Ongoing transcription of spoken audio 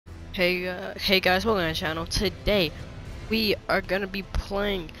Hey guys, welcome to the channel. Today, we are gonna be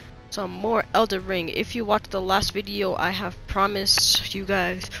playing some more Elden Ring. If you watched the last video, I have promised you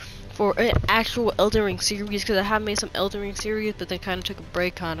guys for an actual Elden Ring series, because I have made some Elden Ring series, but then kind of took a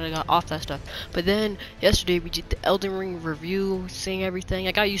break, kind of got off that stuff. But then, yesterday, we did the Elden Ring review, seeing everything.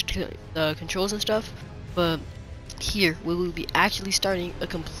 I got used to the controls and stuff, but here, we will be actually starting a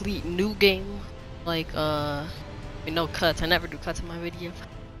complete new game, like, with no cuts. I never do cuts in my video.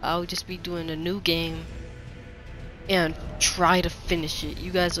 I'll just be doing a new game and try to finish it.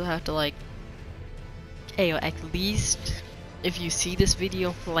 You guys will have to like, hey, at least if you see this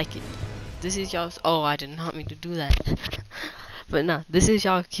video, like it. This is y'all's. Oh, I did not mean to do that. But nah, this is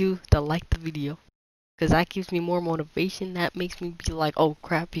y'all cue to like the video, cause that gives me more motivation. That makes me be like, oh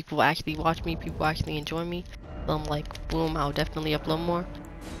crap, people actually watch me, people actually enjoy me. So I'm like, boom, I'll definitely upload more.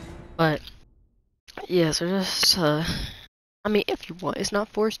 But yeah, so just I mean, if you want, it's not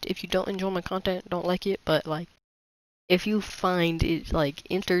forced. If you don't enjoy my content, don't like it, but like, if you find it like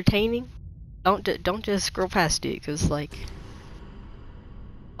entertaining, don't just scroll past it, cause like's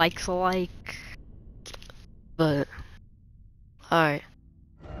a like. But alright,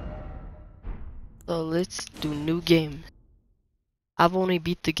 so let's do new game. I've only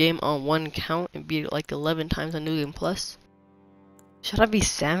beat the game on one count and beat it like 11 times on New Game Plus. Should I be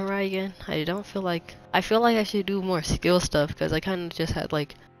samurai again? I feel like I should do more skill stuff, because I kind of just had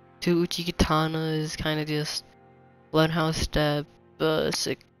like two uchi katanas, kind of just bloodhouse step,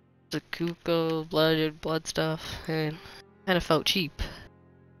 Sakuko, blood stuff, and kind of felt cheap.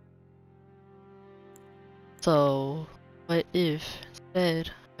 So, what if instead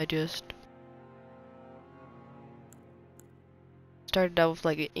I just started out with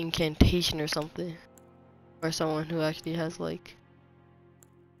like an incantation or something, or someone who actually has like,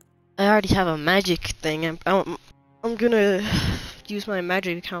 I already have a magic thing. I'm gonna use my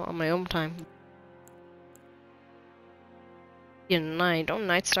magic account on my own time. Don't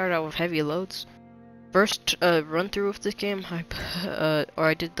night start out with heavy loads. First run through with this game, I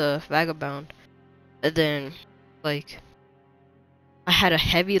did the vagabond, and then like I had a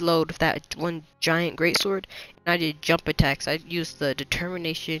heavy load with that one giant greatsword, and I did jump attacks. I used the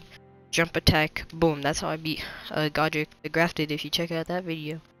determination jump attack. Boom, that's how I beat Godric the Grafted, if you check out that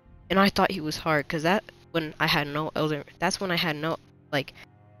video. And I thought he was hard, because that's when I had no like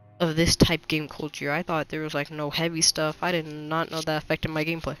of this type game culture. I thought there was like no heavy stuff. I did not know that affected my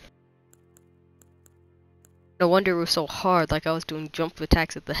gameplay. No wonder it was so hard, like I was doing jump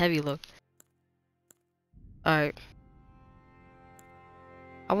attacks at the heavy load. Alright.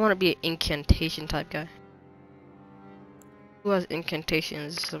 I want to be an incantation type guy. Who has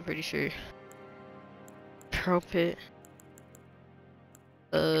incantations? I'm pretty sure. Pearl Pit.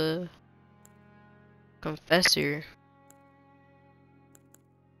 Confessor.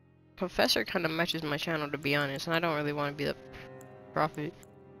 Confessor kind of matches my channel, to be honest, and I don't really want to be the prophet.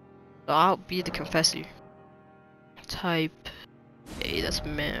 So I'll be the confessor. Type A, that's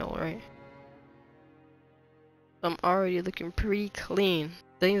male, right? I'm already looking pretty clean.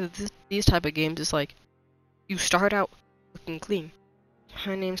 The thing that these type of games is like, you start out looking clean.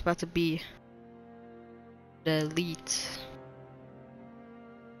 My name's about to be the elite.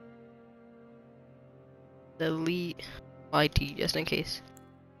 The elite YT, just in case.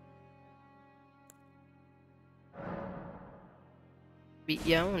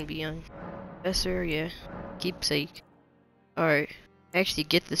 Yeah, I want to be young. Professor, yeah. Keepsake. Alright. I actually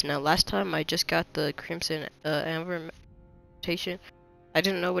get this now. Last time I just got the Crimson Amber mutation. I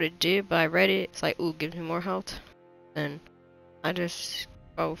didn't know what it did, but I read it. It's like, ooh, gives me more health. And I just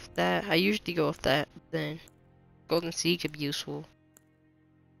go with that. I usually go with that. Then Golden Seed could be useful.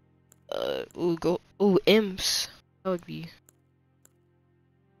 Ooh, imps. That would be.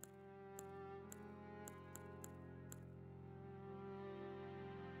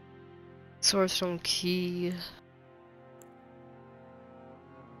 Swordstone Key.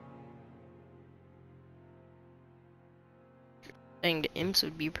 I think the imps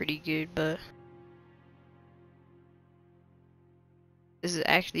would be pretty good, but this is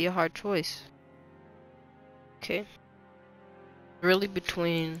actually a hard choice. Okay. Really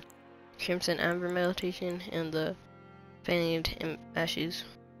between Crimson Amber Meditation and the Fanged Ashes.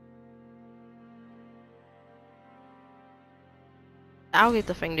 I'll get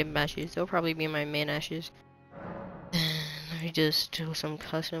the Fanged Ashes. They'll probably be my main ashes. Let me just do some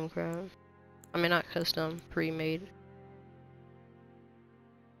custom crap. I mean, not custom, pre-made.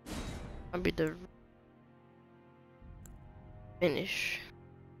 I'll be the finish.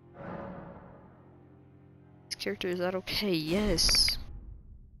 This character, is that okay? Yes.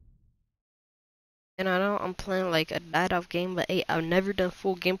 And I know I'm playing like a died off game, but hey, I've never done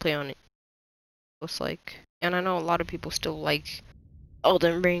full gameplay on it. It's like, and I know a lot of people still like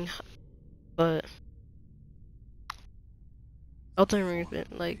Elden Ring, but Elden Ring's been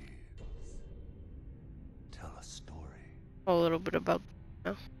like Tell a story. a little bit about,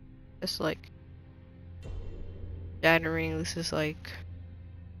 you know, it's like Elden Ring. This is like,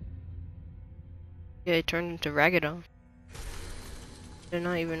 yeah, it turned into Ragadon. Did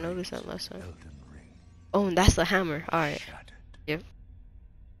not even notice that last time. Elden Ring. Oh, and that's the hammer. All right. Shattered. Yep.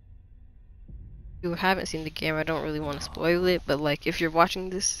 If you haven't seen the game, I don't really want to spoil it, but like if you're watching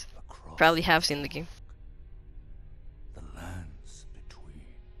this, you Across probably have seen the game. the lands between.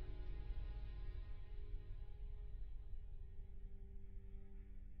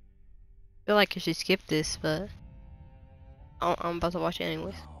 I feel like I should skip this, but I'm about to watch it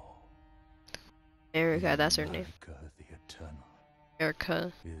anyways. Now, Erica, that's her name. America the Eternal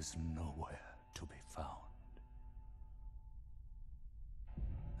Erica. is nowhere to be found.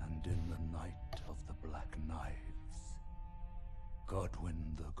 And in the night of the Black Knives,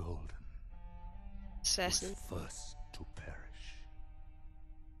 Godwyn the Golden Assassin. was first to perish.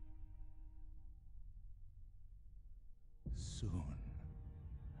 Soon,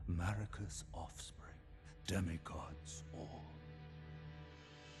 Marika's offspring, demigods all,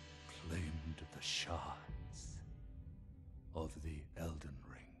 claimed the shards of the Elden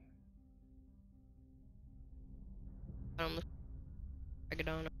Ring. I don't look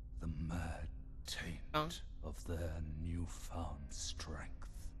Ragadon. The mad taint of their newfound strength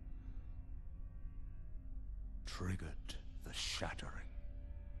triggered the shattering.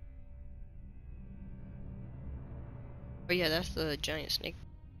 Oh yeah, that's the giant snake.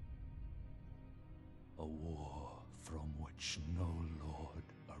 A war from which no lord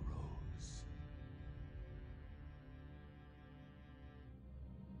arose.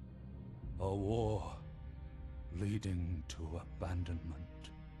 A war leading to abandonment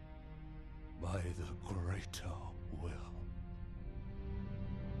by the greater will.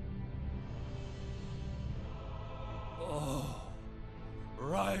 Oh,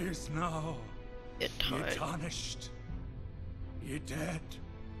 rise now, Get ye tired. tarnished, ye dead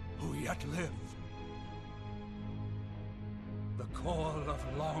who yet live. The call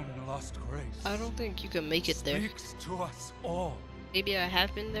of long-lost grace I don't think you can make it there. speaks to us all. Maybe I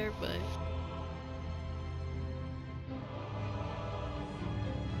have been there, but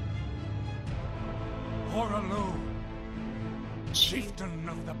Horalu, chieftain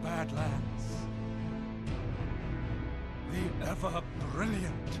of the Badlands, the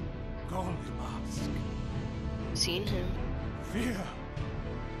ever-brilliant Gold Mask, seen him. Fear,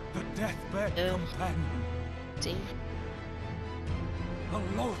 the deathbed Yeah. companion, Seen. the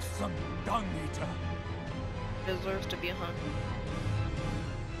loathsome dung-eater, Deserves to be a hunt.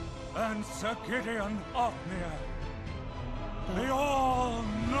 and Sir Gideon Othniel, the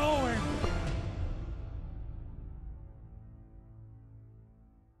all-knowing.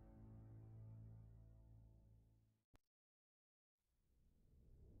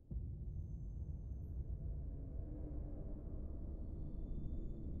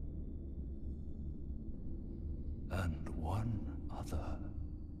 And one other,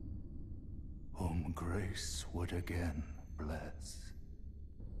 whom grace would again bless.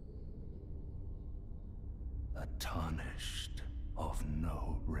 A tarnished of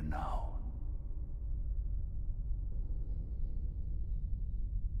no renown.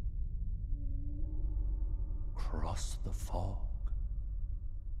 Cross the fog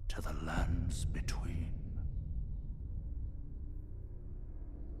to the lands between.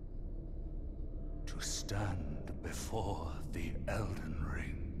 To stand before the Elden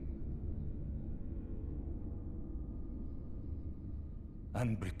Ring.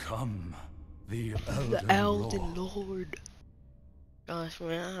 And become the Elden Lord. Lord. Gosh,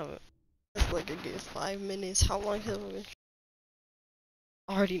 man, I haven't. It's like a good 5 minutes. How long have we been?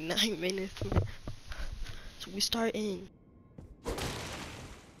 Already 9 minutes. So we start in.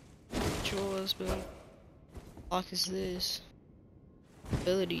 Control husband. Lock is this.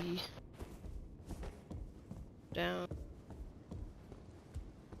 Ability. Down.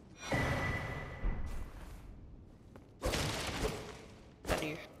 Out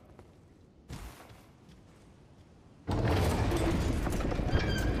here.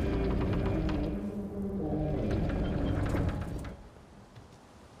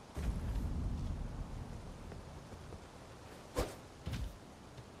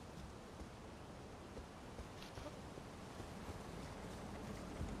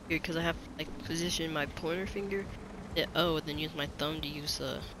 Because I have to like position my pointer finger at O and then use my thumb to use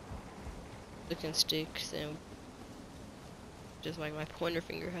looking sticks, and just like my pointer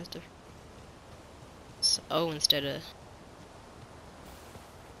finger has to press O instead of.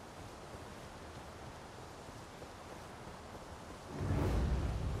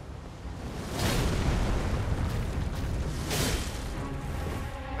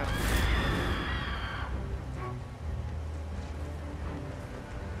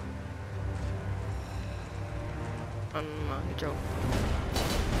 I'm joke.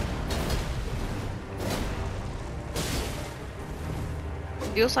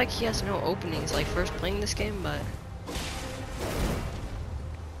 Feels like he has no openings, like first playing this game, but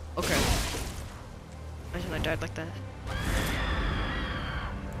okay. Imagine I died like that.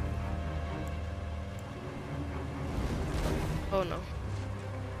 Oh no.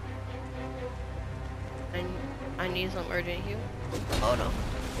 I need some urgent heal. Oh no.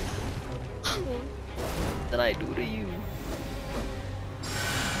 What did I do to you?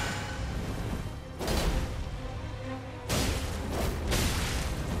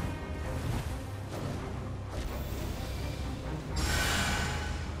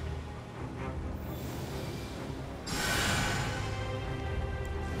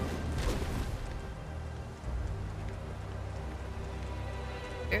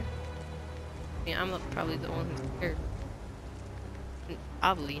 Here? Yeah, I'm probably the one who's scared.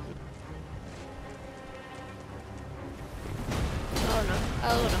 Probably. Oh no.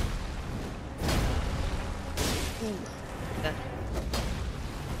 Oh no. Ooh. That.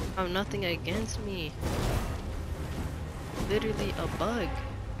 Oh, nothing against me. Literally a bug.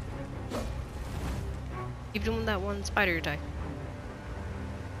 Keep doing that one spider attack.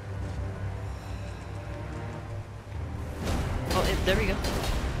 Oh, there we go.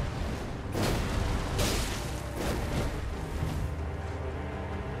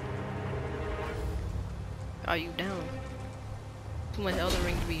 Are you down? Too much Elden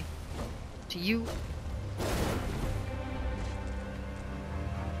Ring to be to you.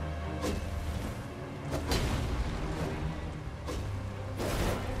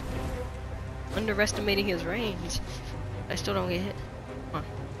 Underestimating his range. I still don't get hit. Come on.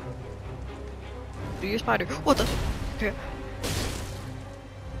 Do your spider. What the? Okay.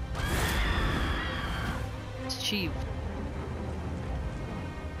 It's cheap.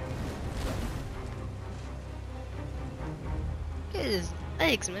 Look at his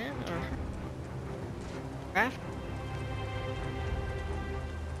legs, man. Or craft.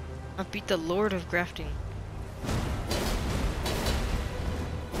 I beat the Lord of Grafting.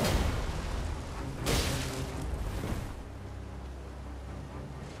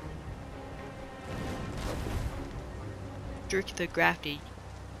 Jerk the Grafty.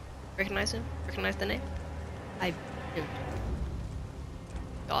 Recognize him? Recognize the name? I him.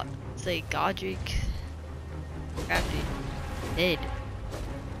 God, say Godric Grafty dead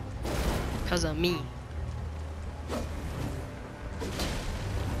because of me.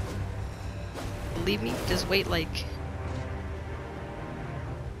 Believe me? Just wait like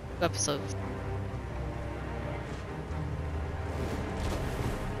 2 episodes.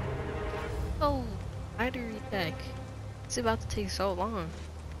 Oh, spider attack. It's about to take so long.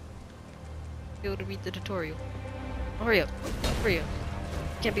 Be able to read the tutorial. Hurry up. Hurry up.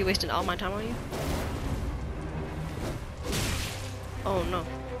 Can't be wasting all my time on you. Oh no.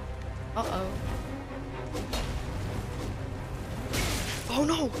 Uh-oh. Oh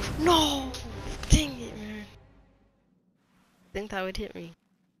no! No! Dang it, man. Think that would hit me.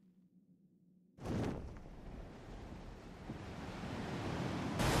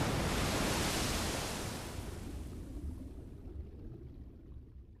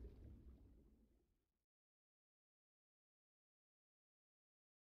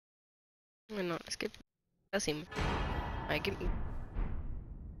 No, skip. That's him. Alright, give me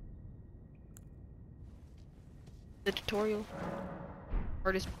the tutorial.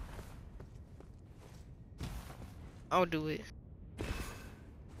 Hardest. I'll do it.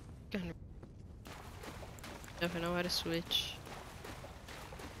 Never know how to switch.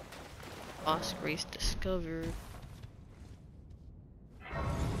 Boss race discovered.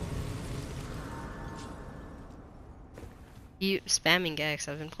 You spamming gags.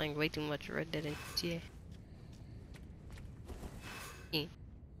 I've been playing way too much Red Dead and GTA.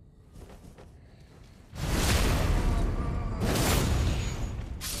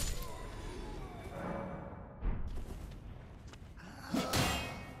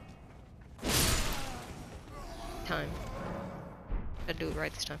 Time. Gotta do it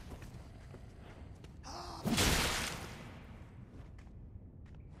right this time.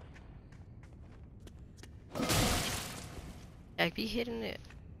 I be hitting it.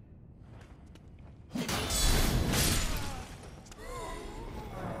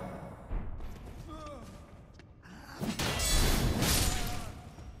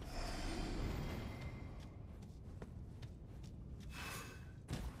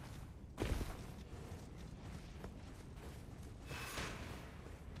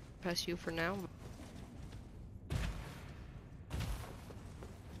 Past you for now.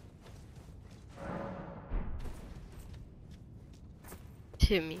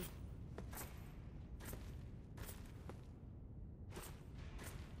 Timmy.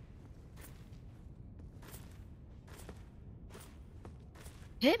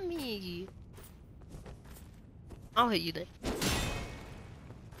 Hit me! I'll hit you then.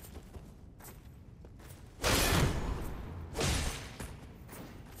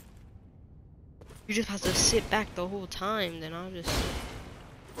 You just have to sit back the whole time, then I'll just...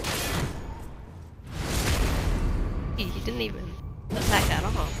 He didn't even attack at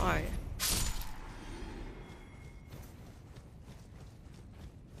all. Alright.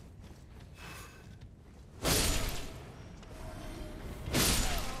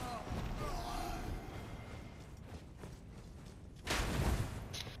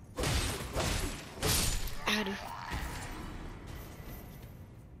 Addy.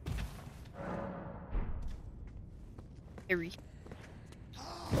 Harry.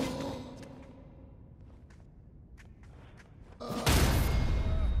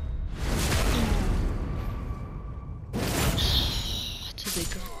 That's a big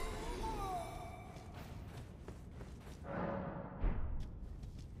girl.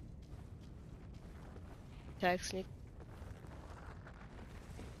 Tag sneak.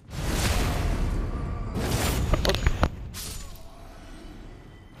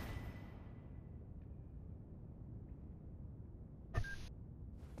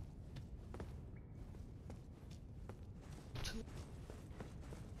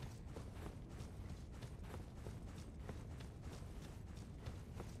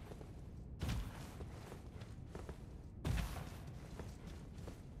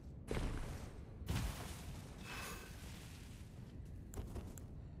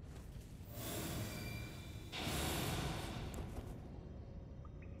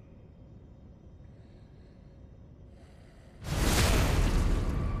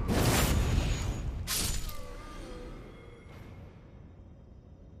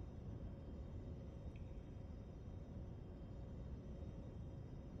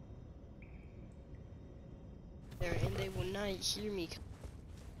 There, and they will not hear me.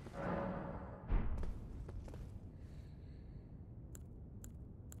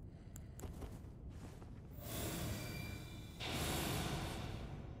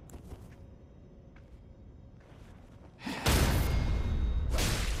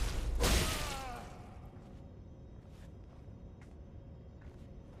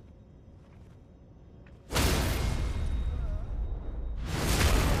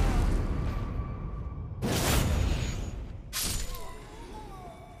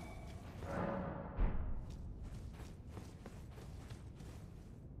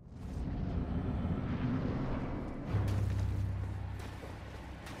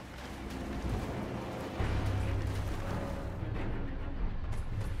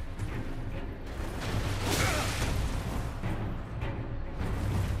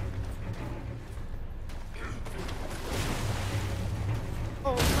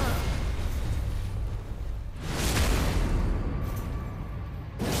 Oh, no.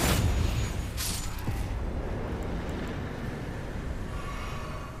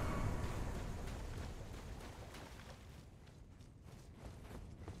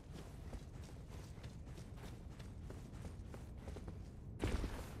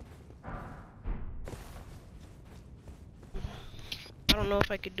 I don't know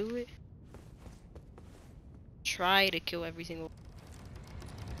if I could do it. Try to kill every single.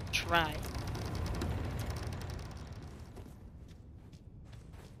 Try.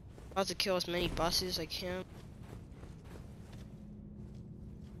 About to kill as many bosses as I can.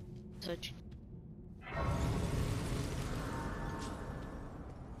 Touch.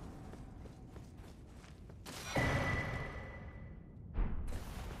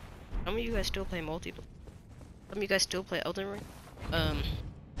 Some of you guys still play multiplayer. Some of you guys still play Elden Ring.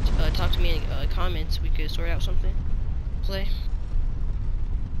 Talk to me in comments. We could sort out something. Play.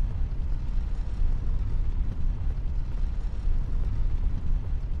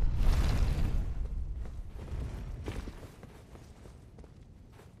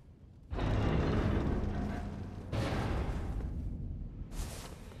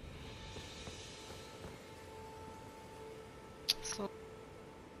 So.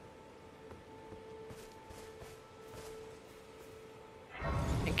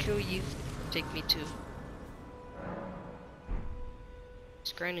 And kill you. Take me to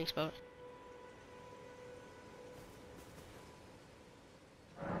this grinding spot.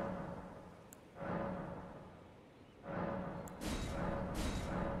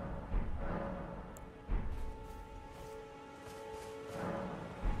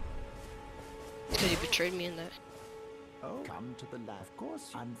 trade me in that. Oh, come to the lab. Of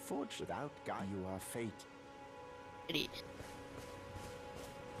course, unfortunate. Without guy, you are fate. Idiot.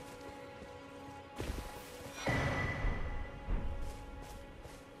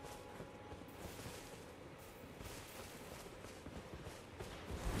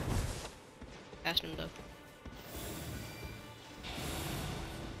 Past him though.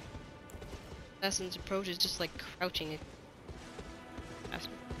 Assassin's approach is just like crouching it. Past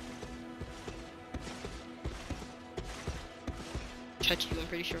him. Touch you, I'm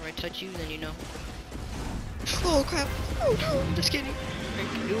pretty sure if I touch you, then you know. Oh crap! Oh no, I'm just kidding.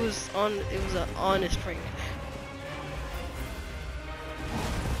 It was an honest prank.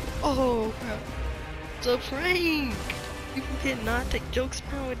 Oh crap! It's a prank! People cannot take jokes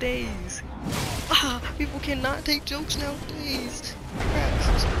nowadays. Ah, people cannot take jokes nowadays. Crap.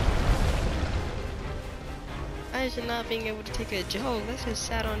 I should not being able to take a joke. That's just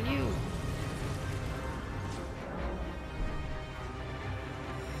sad on you.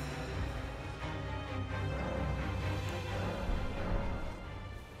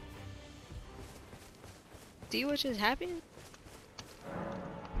 See what just happened?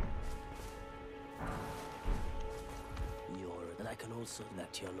 And I can also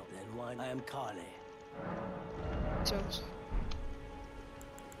that you're not then why I am Carly. Jones.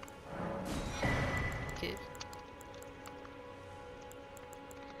 Kid.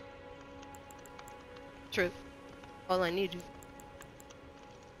 True. All I need to.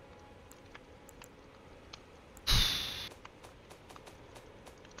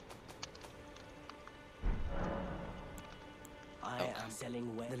 I am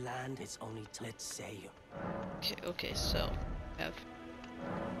selling where the land is only let's say. Okay, so have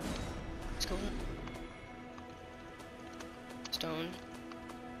let's go stone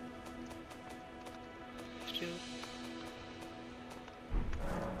 2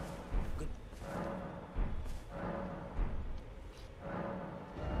 Good.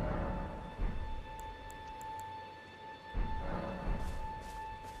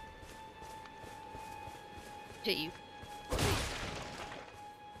 hit you.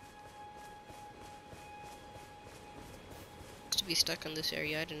 To be stuck on this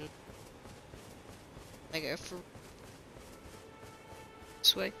area, I didn't like if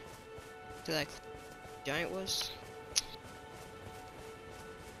this way to like giant was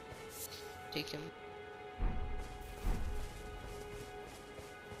take him.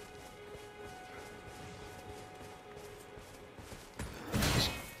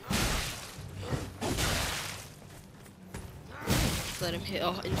 Let him hit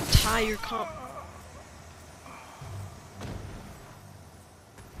an entire comp.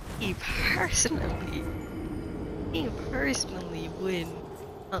 He personally would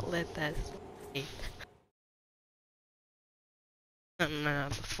not let that slide. No,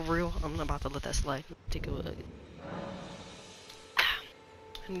 for real, I'm not about to let that slide. Take a look. I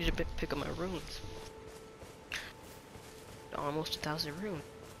need to pick up my runes. Almost 1,000 runes.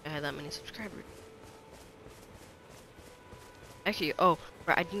 I had that many subscribers. Actually, oh,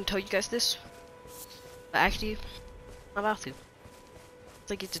 right, I didn't tell you guys this. But actually, I'm about to.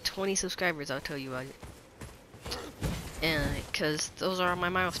 Once I get to 20 subscribers, I'll tell you about it. And because those are my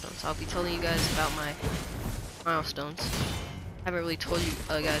milestones, I'll be telling you guys about my milestones. I haven't really told you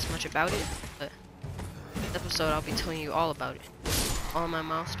guys much about it, but this episode I'll be telling you all about it. All my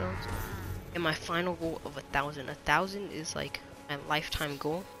milestones. And my final goal of 1,000. 1,000 is like my lifetime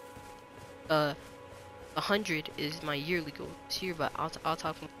goal. 100 is my yearly goal this year, but I'll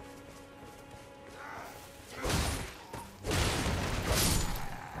talk.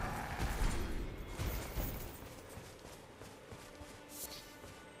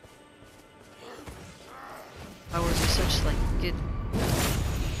 Powers are such like good.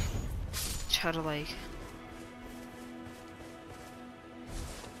 Try to like.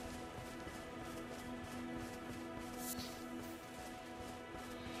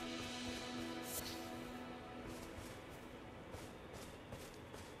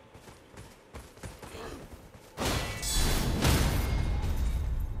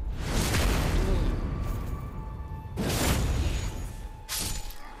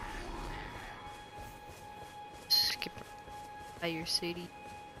 Your city.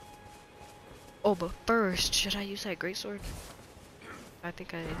 Oh, but first, should I use that greatsword? I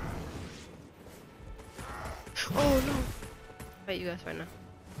think I. Oh no! Wait, you guys right now.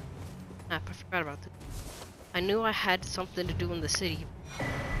 I forgot about this. I knew I had something to do in the city.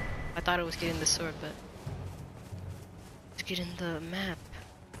 I thought it was getting the sword, but it's getting the map.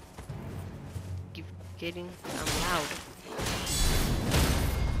 Keep getting. I'm loud.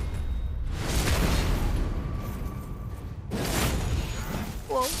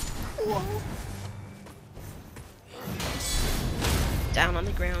 Whoa, whoa. on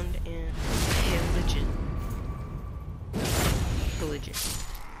the ground and pillage it.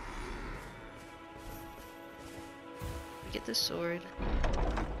 Get the sword.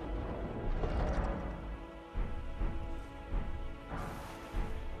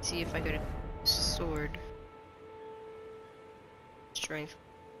 See if I go to sword. Strength.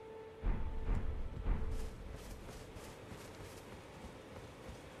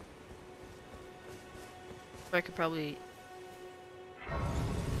 I could probably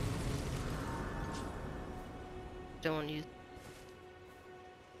don't want to use.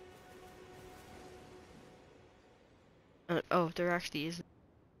 Oh, there actually is.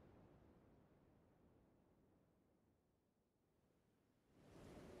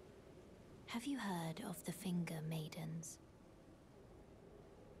 Have you heard of the Finger Maidens?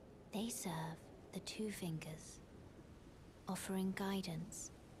 They serve the Two Fingers, offering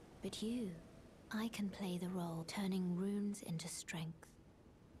guidance. But I can play the role, turning runes into strength,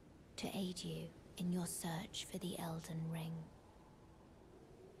 to aid you in your search for the Elden Ring.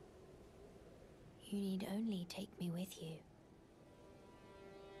 You need only take me with you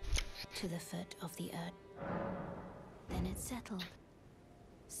to the foot of the earth. Then it's settled.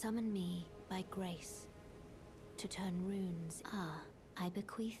 Summon me by grace to turn runes. I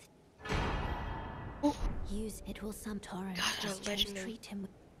bequeath. Oh. Use it will some torrent. God, Just treat him.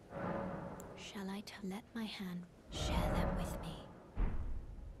 Shall I let my hand share them with me?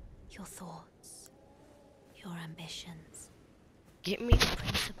 Your thoughts, your ambitions. Get me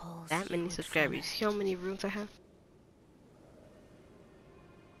principles that many subscribers. See how many rooms I have?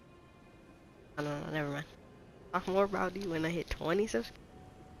 Oh, no, never mind. Talk more about you when I hit 20 subscribers.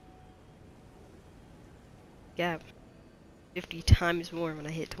 Yeah, 50 times more when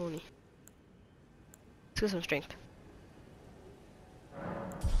I hit 20. Let's get some strength.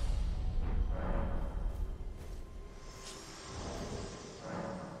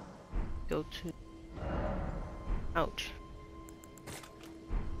 Go to. Ouch.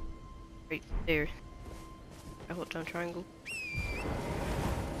 Right there. I hold down triangle.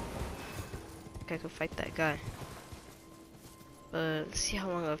 Okay, I can fight that guy. But let's see how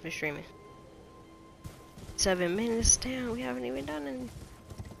long I've been streaming. 7 minutes. Damn, we haven't even done any.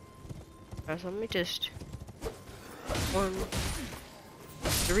 Alright, so let me just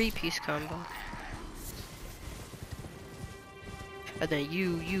 3-piece combo. And then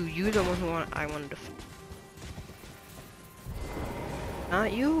you the one who I wanted to.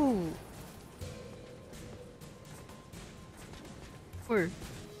 Not you. Where?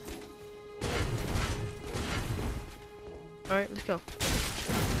 Alright, let's go.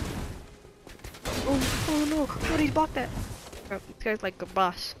 Oh no! What he's blocked that? Oh, this guy's like a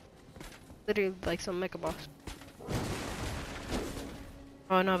boss. Literally like some mecha boss.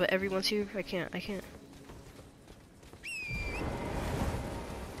 Oh no, but everyone's here. I can't.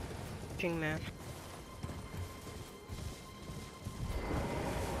 Man.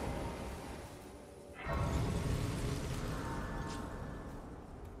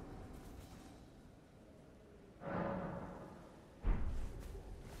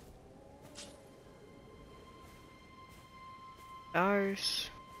 Ours.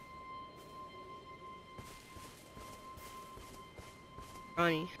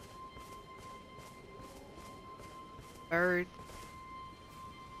 Ronnie. Bird.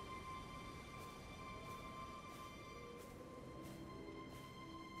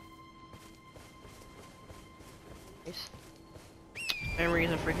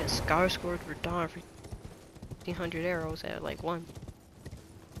 Memories of freaking Scar scored for Dawn for 1,500 arrows at like 1.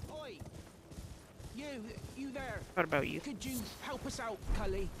 Oi! You there? What about you? Could you help us out,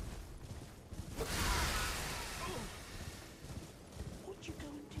 Cully? What'd you go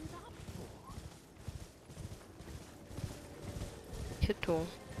and do that for? Hit tool.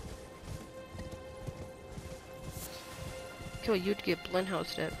 Kill you to get Blend House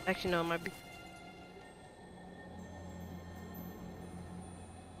step. Actually, no, it might be.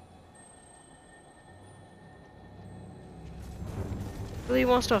 Really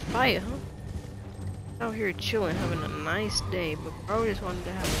wants to fight, huh? Out here chilling, having a nice day, but bro just wanted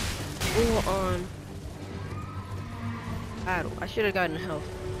to have a full-on battle. I should have gotten health.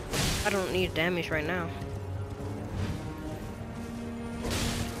 I don't need damage right now.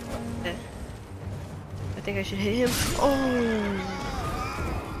 I think I should hit him. Oh!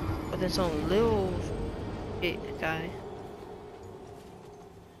 But then some little shit guy.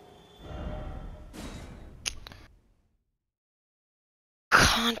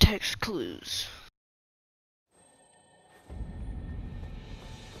 Context clues.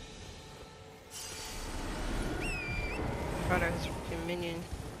 Products freaking minion.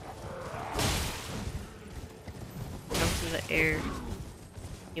 Jumps in the air.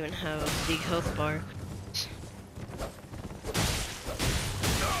 Even have the health bar.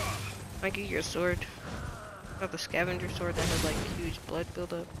 Might get your sword. Got the scavenger sword that has like huge blood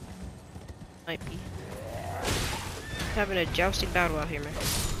buildup. Might be. Having a jousting battle out here, man.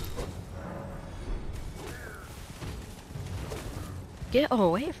 Get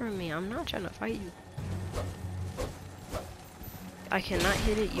away from me, I'm not trying to fight you. I cannot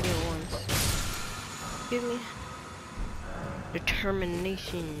hit it even once. Give me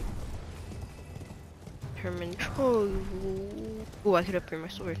determination. Oh, I could upgrade my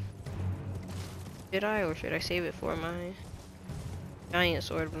sword. Did I, or should I save it for my giant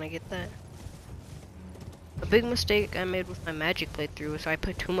sword when I get that? A big mistake I made with my magic playthrough is I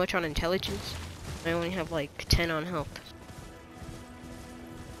put too much on intelligence. I only have like 10 on health.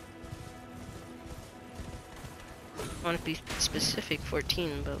 I want to be specific,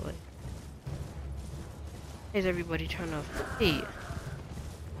 14, but like, is everybody trying to fight?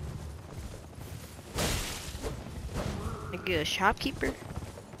 I get a shopkeeper.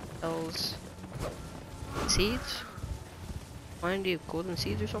 Sells seeds. Quantity of golden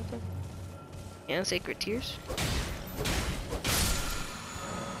seeds or something. And sacred tears.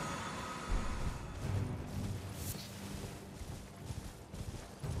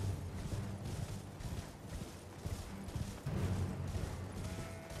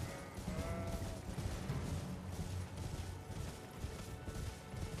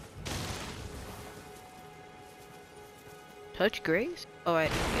 Touch grace? Oh, I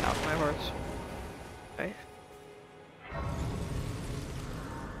need to get off my horse. Right.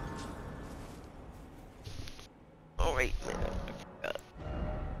 Oh wait, man, I forgot.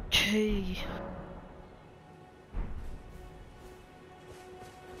 Okay.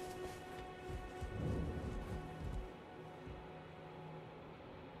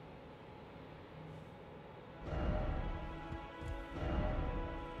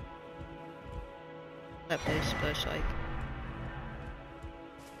 That place, but it's like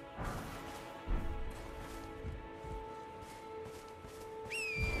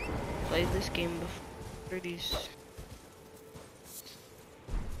played this game before these.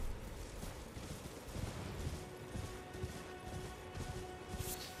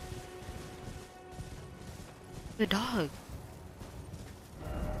 The dog.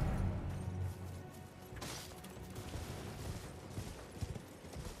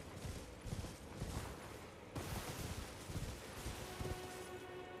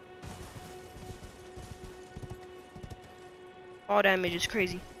 All damage is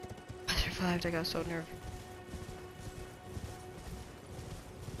crazy. I survived, I got so nervous.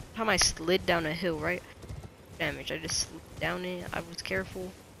 Time I slid down a hill, right? Damage, I just slid down it, I was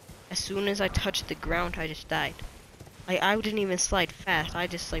careful. As soon as I touched the ground, I just died. Like, I didn't even slide fast, I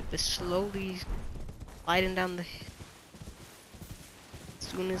just like was slowly sliding down the hill. As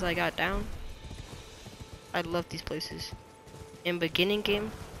soon as I got down, I love these places. In beginning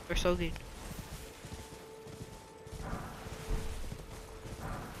game, they're so good.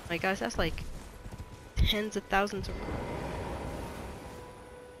 Like guys, that's like tens of thousands of.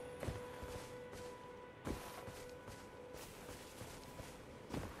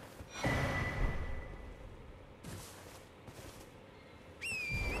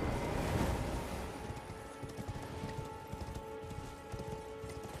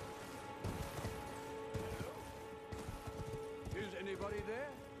 Is anybody there?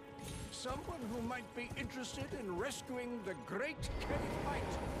 Someone who might be interested in rescuing the great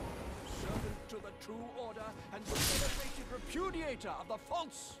Caliph, servant to the true order and celebrated repudiator of the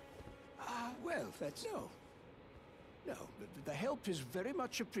false. Well, that's no. No, the help is very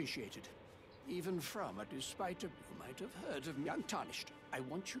much appreciated. Even from a despite of you might have heard of me untarnished. I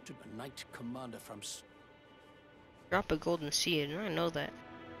want you to be a knight commander from Drop a golden seed, and I know that.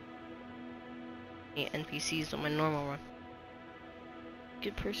 Yeah, NPCs on my normal run.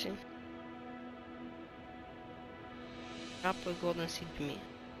 Good person. Drop a golden seed to me.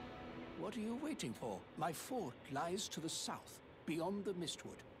 What are you waiting for? My fort lies to the south, beyond the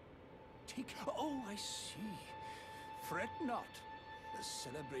Mistwood. Take... Oh, I see. Fret not. The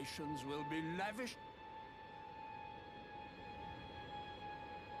celebrations will be lavish.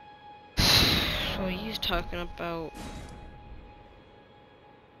 So he's talking about...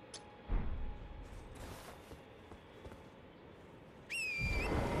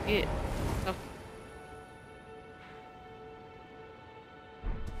 Yeah. Oh.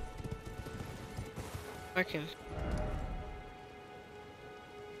 Mark him.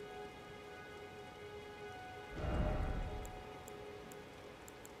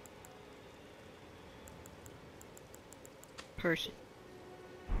 Person.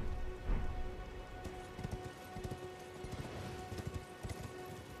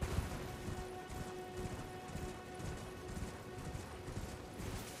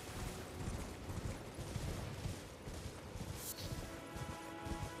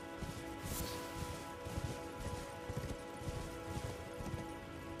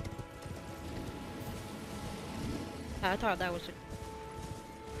 I thought that was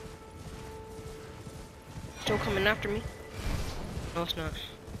still coming after me. No, it's not.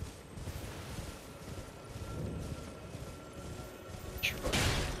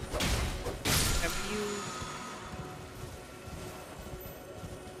 Have you?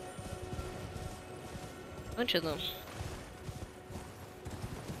 Bunch of them.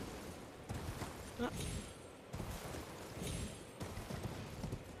 Oh.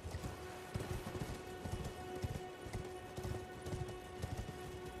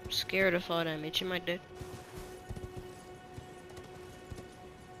 I'm scared of fall damage. Am I dead?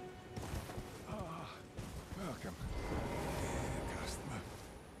 Welcome, dear customer.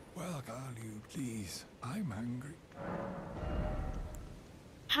 Well, can you please? I'm hungry.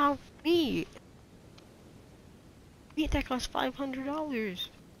 How meat? Meat that costs $500.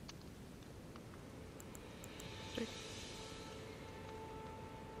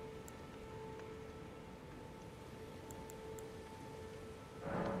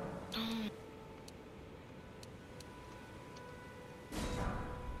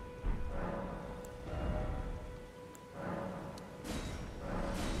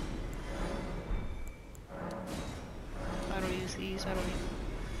 I don't use these. I don't use.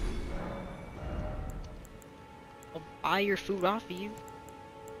 I'll buy your food off of you.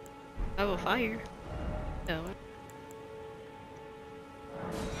 I have a fire. No.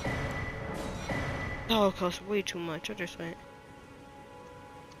 Oh, it costs way too much. I just went.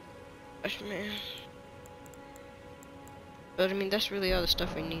 Gosh, man. But I mean, that's really all the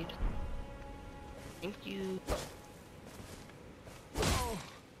stuff we need. Thank you.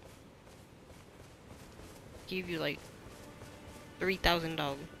 Give you like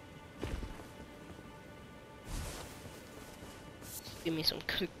 $3,000. Give me some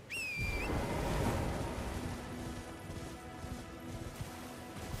cook.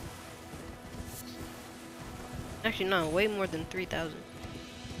 Actually, no, way more than 3,000.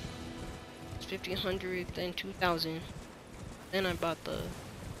 It's 1,500, then 2,000. Then I bought the.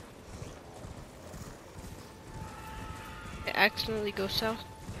 I accidentally go south.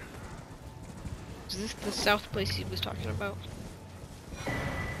 Is this the south place he was talking about?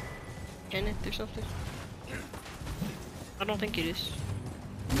 Kenneth or something? I don't think it is.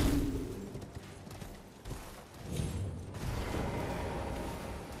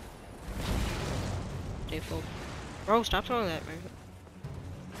 Default. Bro, stop saying that, man.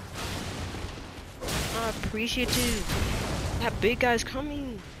 Not appreciative. That big guy's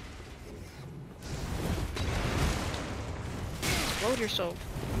coming. Load yourself.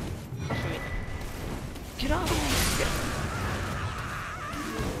 Off of me. Get off of me.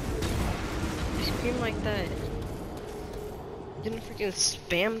 You scream like that. Getting freaking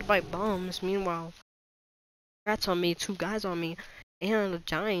spammed by bombs. Meanwhile, rats on me, 2 guys on me, and a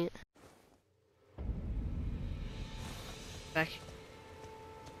giant. Back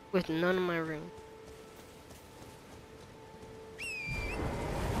with none in my room.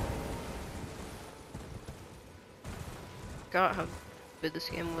 Forgot how good this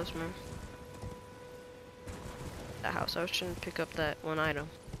game was, man. That house, I was trying to pick up that one item.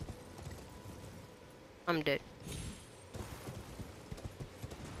 I'm dead.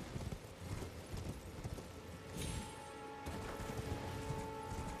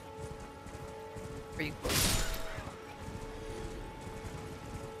 Where you?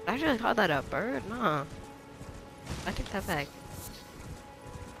 I actually call that a bird? Nah. I take that back.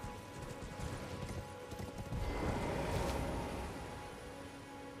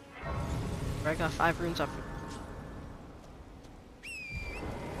 I got 5 runes up.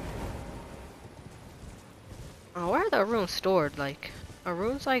 Oh, where are the runes stored? Like, are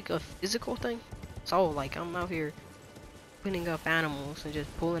runes like a physical thing? So, like, I'm out here putting up animals and just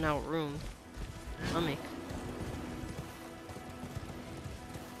pulling out runes. Stomach.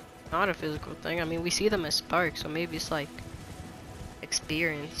 Not a physical thing. I mean, we see them as sparks, so maybe it's like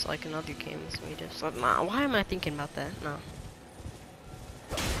experience, like in other games. We just like, nah. Why am I thinking about that? No.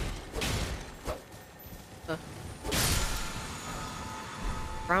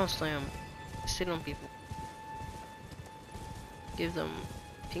 Brown slam. Sit on people. Give them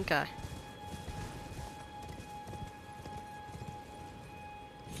pink eye.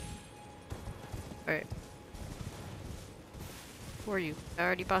 Alright. Who are you? I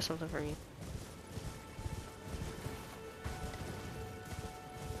already bought something from you.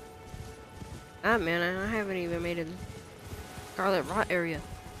 Ah, man, I haven't even made a Scarlet Rot area.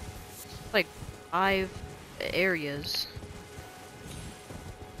 Like 5 areas.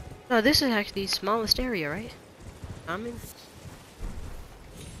 No, this is actually the smallest area, right? I'm in.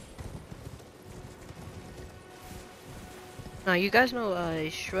 No, you guys know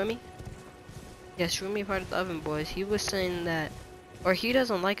Shwemi? Yeah, Shroomy, part of the Oven Boys, he was saying that, or he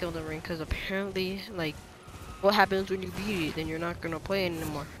doesn't like Elden Ring because apparently, like, what happens when you beat it, then you're not gonna play it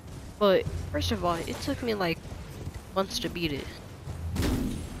anymore. But first of all, it took me like months to beat it.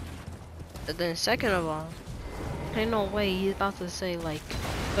 And then second of all, ain't no way he's about to say like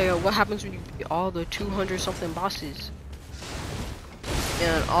what happens when you beat all the 200 something bosses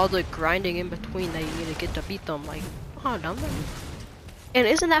and all the grinding in between that you need to get to beat them. Like, oh, dumb. And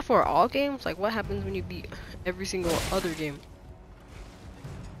isn't that for all games? Like, what happens when you beat every single other game?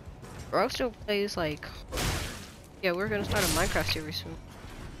 Bro still plays like, yeah, we're gonna start a Minecraft series soon.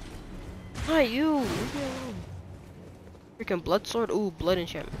 Not you. Leave me alone. Freaking blood sword. Ooh, blood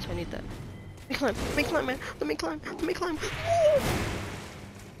enchantments. I need that. Let me climb, man. Let me climb. Let me climb. Ooh.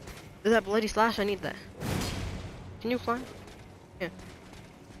 Is that bloody slash? I need that. Can you climb? Yeah.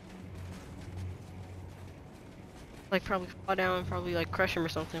 Like probably fall down and probably like crush him or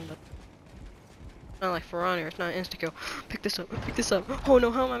something, but it's not like For Honor. It's not insta kill. Pick this up. Pick this up. Oh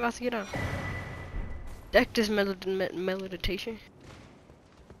no! How am I about to get out? Deck this meditation.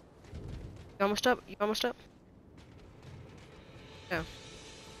 You almost up? You almost up? Yeah.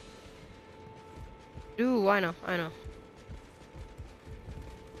 Dude, I know. I know.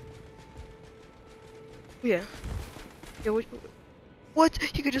 Yeah. Yeah. What?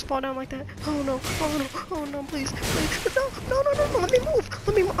 You could just fall down like that? Oh no! Oh no! Oh no! Please! Please! No! No! No! No! No! Let me move!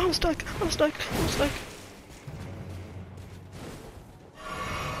 Let me move! I'm stuck! I'm stuck! I'm stuck!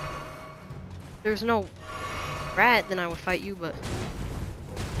 There's no rat, then I would fight you, but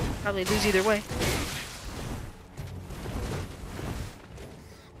probably lose either way.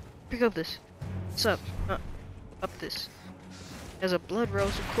 Pick up this. What's up? Up this. As a blood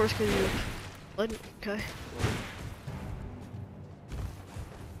rose, of course, because you blood. Okay.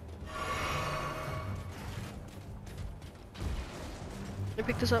 Let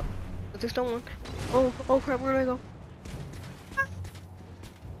me pick this up. Let this stone one. Oh, oh crap! Where do I go?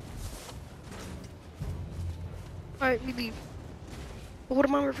 Alright, we leave. But what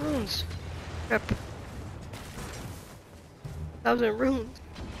about my runes? Crap. That was in runes.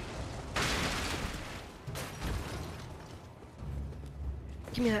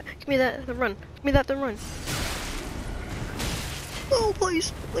 Give me that. Give me that. The run. Give me that. The run. Oh,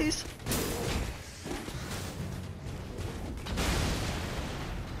 please. Please.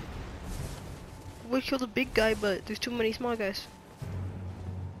 We kill the big guy, but there's too many small guys.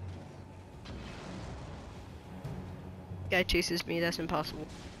 Guy chases me. That's impossible.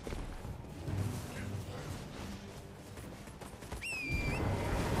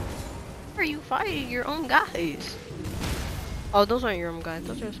 Are you fighting your own guys? Oh, those aren't your own guys.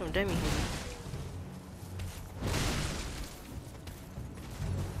 Those are some demi.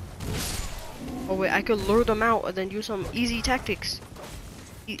 Oh wait, I could lure them out and then use some easy tactics.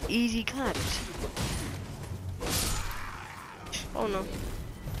 Easy claps. Oh no.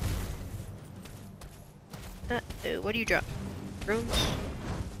 What do you drop? Runes?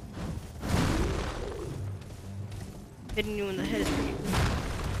 Hitting you in the head is pretty.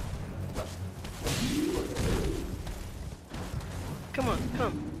 Come on,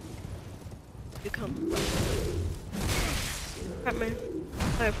 come. You come. Crap, man.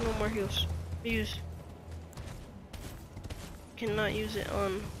 I have no more heals. Use. Cannot use it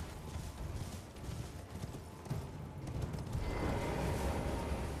on.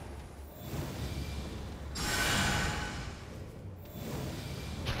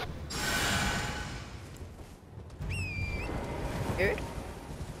 Scared?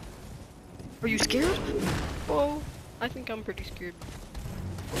 Are you scared? Whoa. I think I'm pretty scared.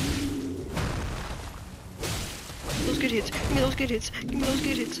 Those good hits. Give me those good hits. Give me those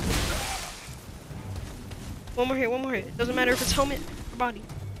good hits. One more hit, one more hit. Doesn't matter if it's helmet or body.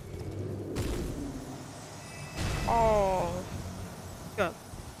 Oh. Go.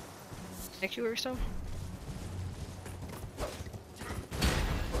 Next you or so?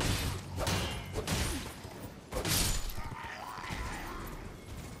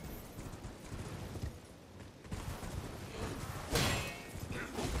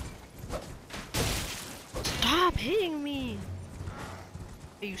 Stop hitting me!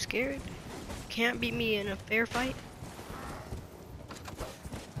 Are you scared? Can't beat me in a fair fight?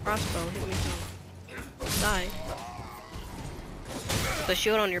 Crossbow hit me so die. The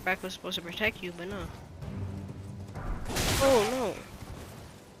shield on your back was supposed to protect you, but no. Oh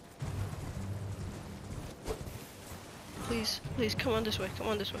no. Please, please, come on this way, come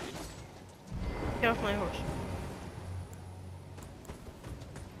on this way. Get off my horse.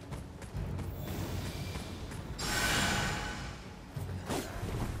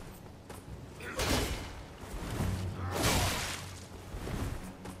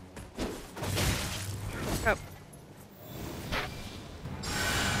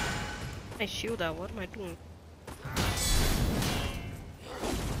 I shield out. What am I doing?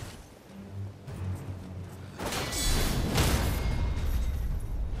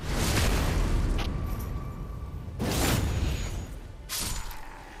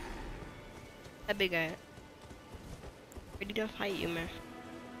 That big guy. Ready to fight you, man.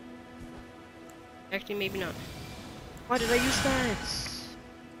 Actually, maybe not. Why did I use that?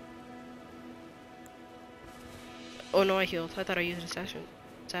 Oh no, I healed. I thought I used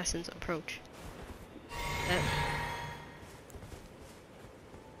assassin's approach. That.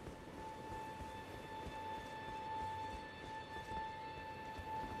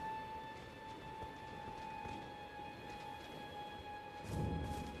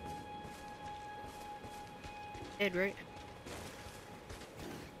 Dead, right?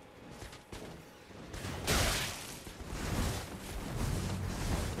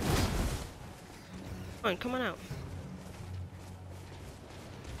 Come on out.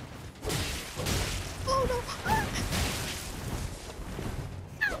 Oh no!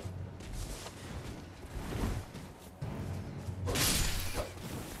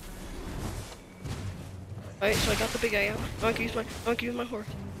 Alright, so I got the big guy out. I can use my horse.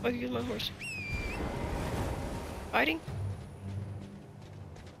 I can use my horse. Fighting?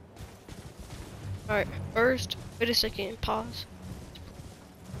 Alright, first, wait a second, pause.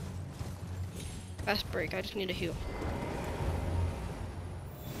 Fast break, I just need to heal.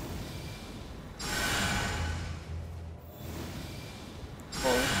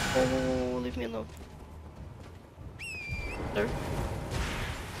 Oh, leave me alone. Sir.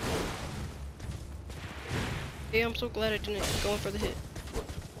 Yeah, I'm so glad I didn't go in for the hit.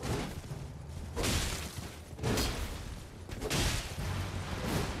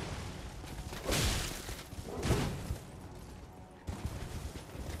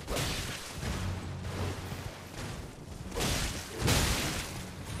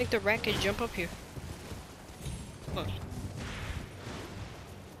 I think the rat can jump up here. Come on.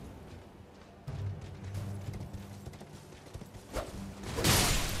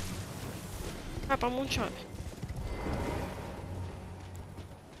 Crap, I'm one shot.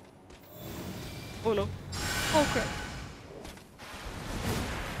 Oh no. Oh crap.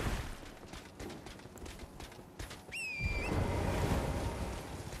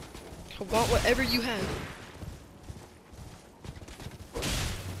 I want whatever you have.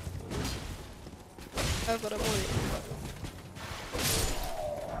 That's what I wanted.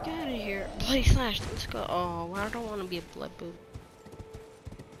 Get out of here. Play slash. Let's go. Oh, I don't want to be a blood boob.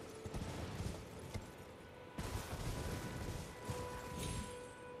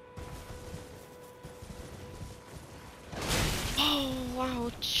 Oh, wow.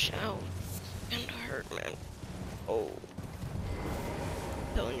 Chow. Kinda hurt, man. Oh.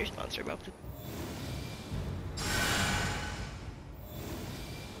 Telling your sponsor about to.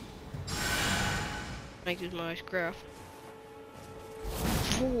 I use my graph.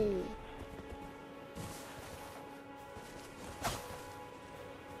 Ooh.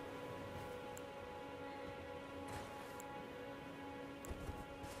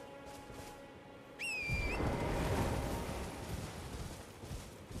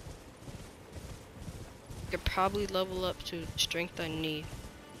 Could probably level up to the strength I need.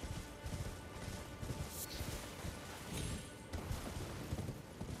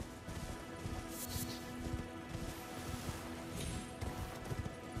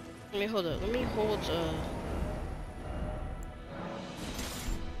 Let me hold up. Let me hold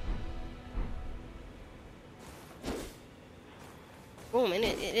boom, and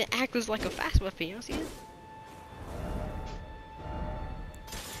it acts like a fast weapon, you see it?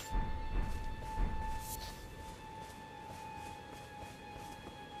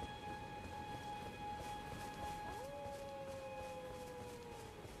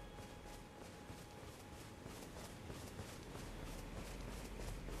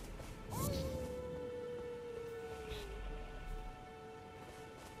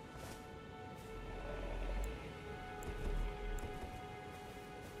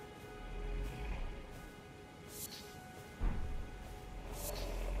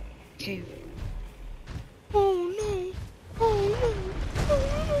 Okay. Oh no! Oh no! Oh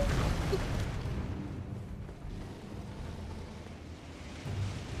no!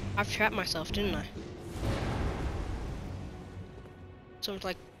 I've trapped myself, didn't I? Sounds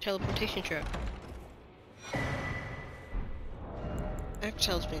like teleportation trap.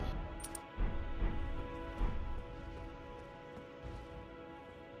 Ex-husband.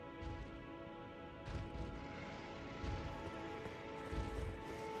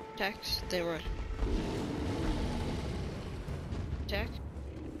 Attacks, then run. Attack.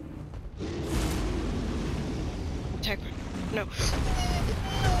 Attack. No. No.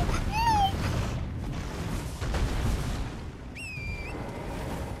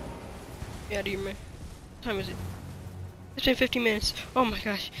 Yeah, do you remember? What time is it? It's been 15 minutes. Oh my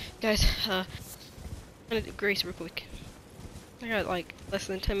gosh. Guys, I'm gonna do Grace real quick. I got like less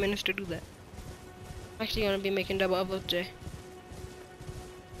than 10 minutes to do that. I'm actually gonna be making double uploads today.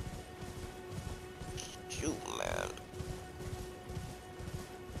 Shoot, man.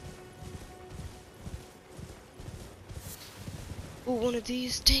 Oh, one of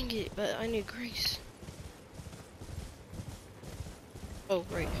these. Dang it, but I need Grace. Oh,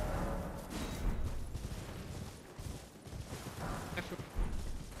 right.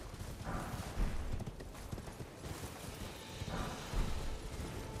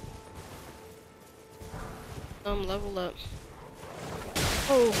 Level up.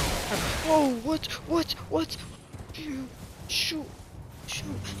 Oh, whoa, what? Shoot.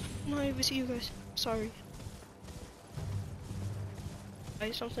 I'm not even see you guys. Sorry.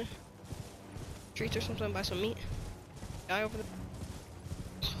 Buy something. Treats or something, buy some meat. Guy over there.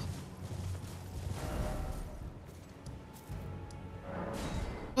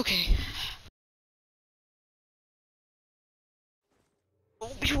 Okay.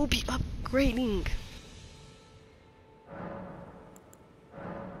 We will be upgrading.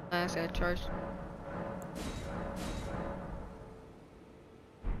 I got charged.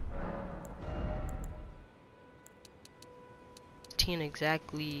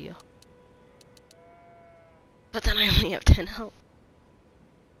 Exactly. But then I only have 10 health.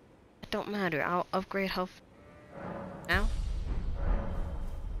 It don't matter. I'll upgrade health now.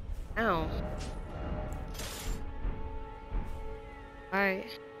 Now.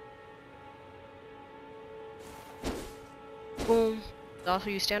 Alright. Boom.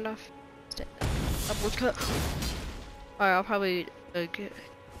 Also use standoff. Upward cut. Alright, I'll probably get.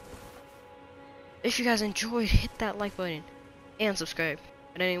 If you guys enjoyed, hit that like button and subscribe.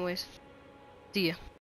 But anyways, see ya.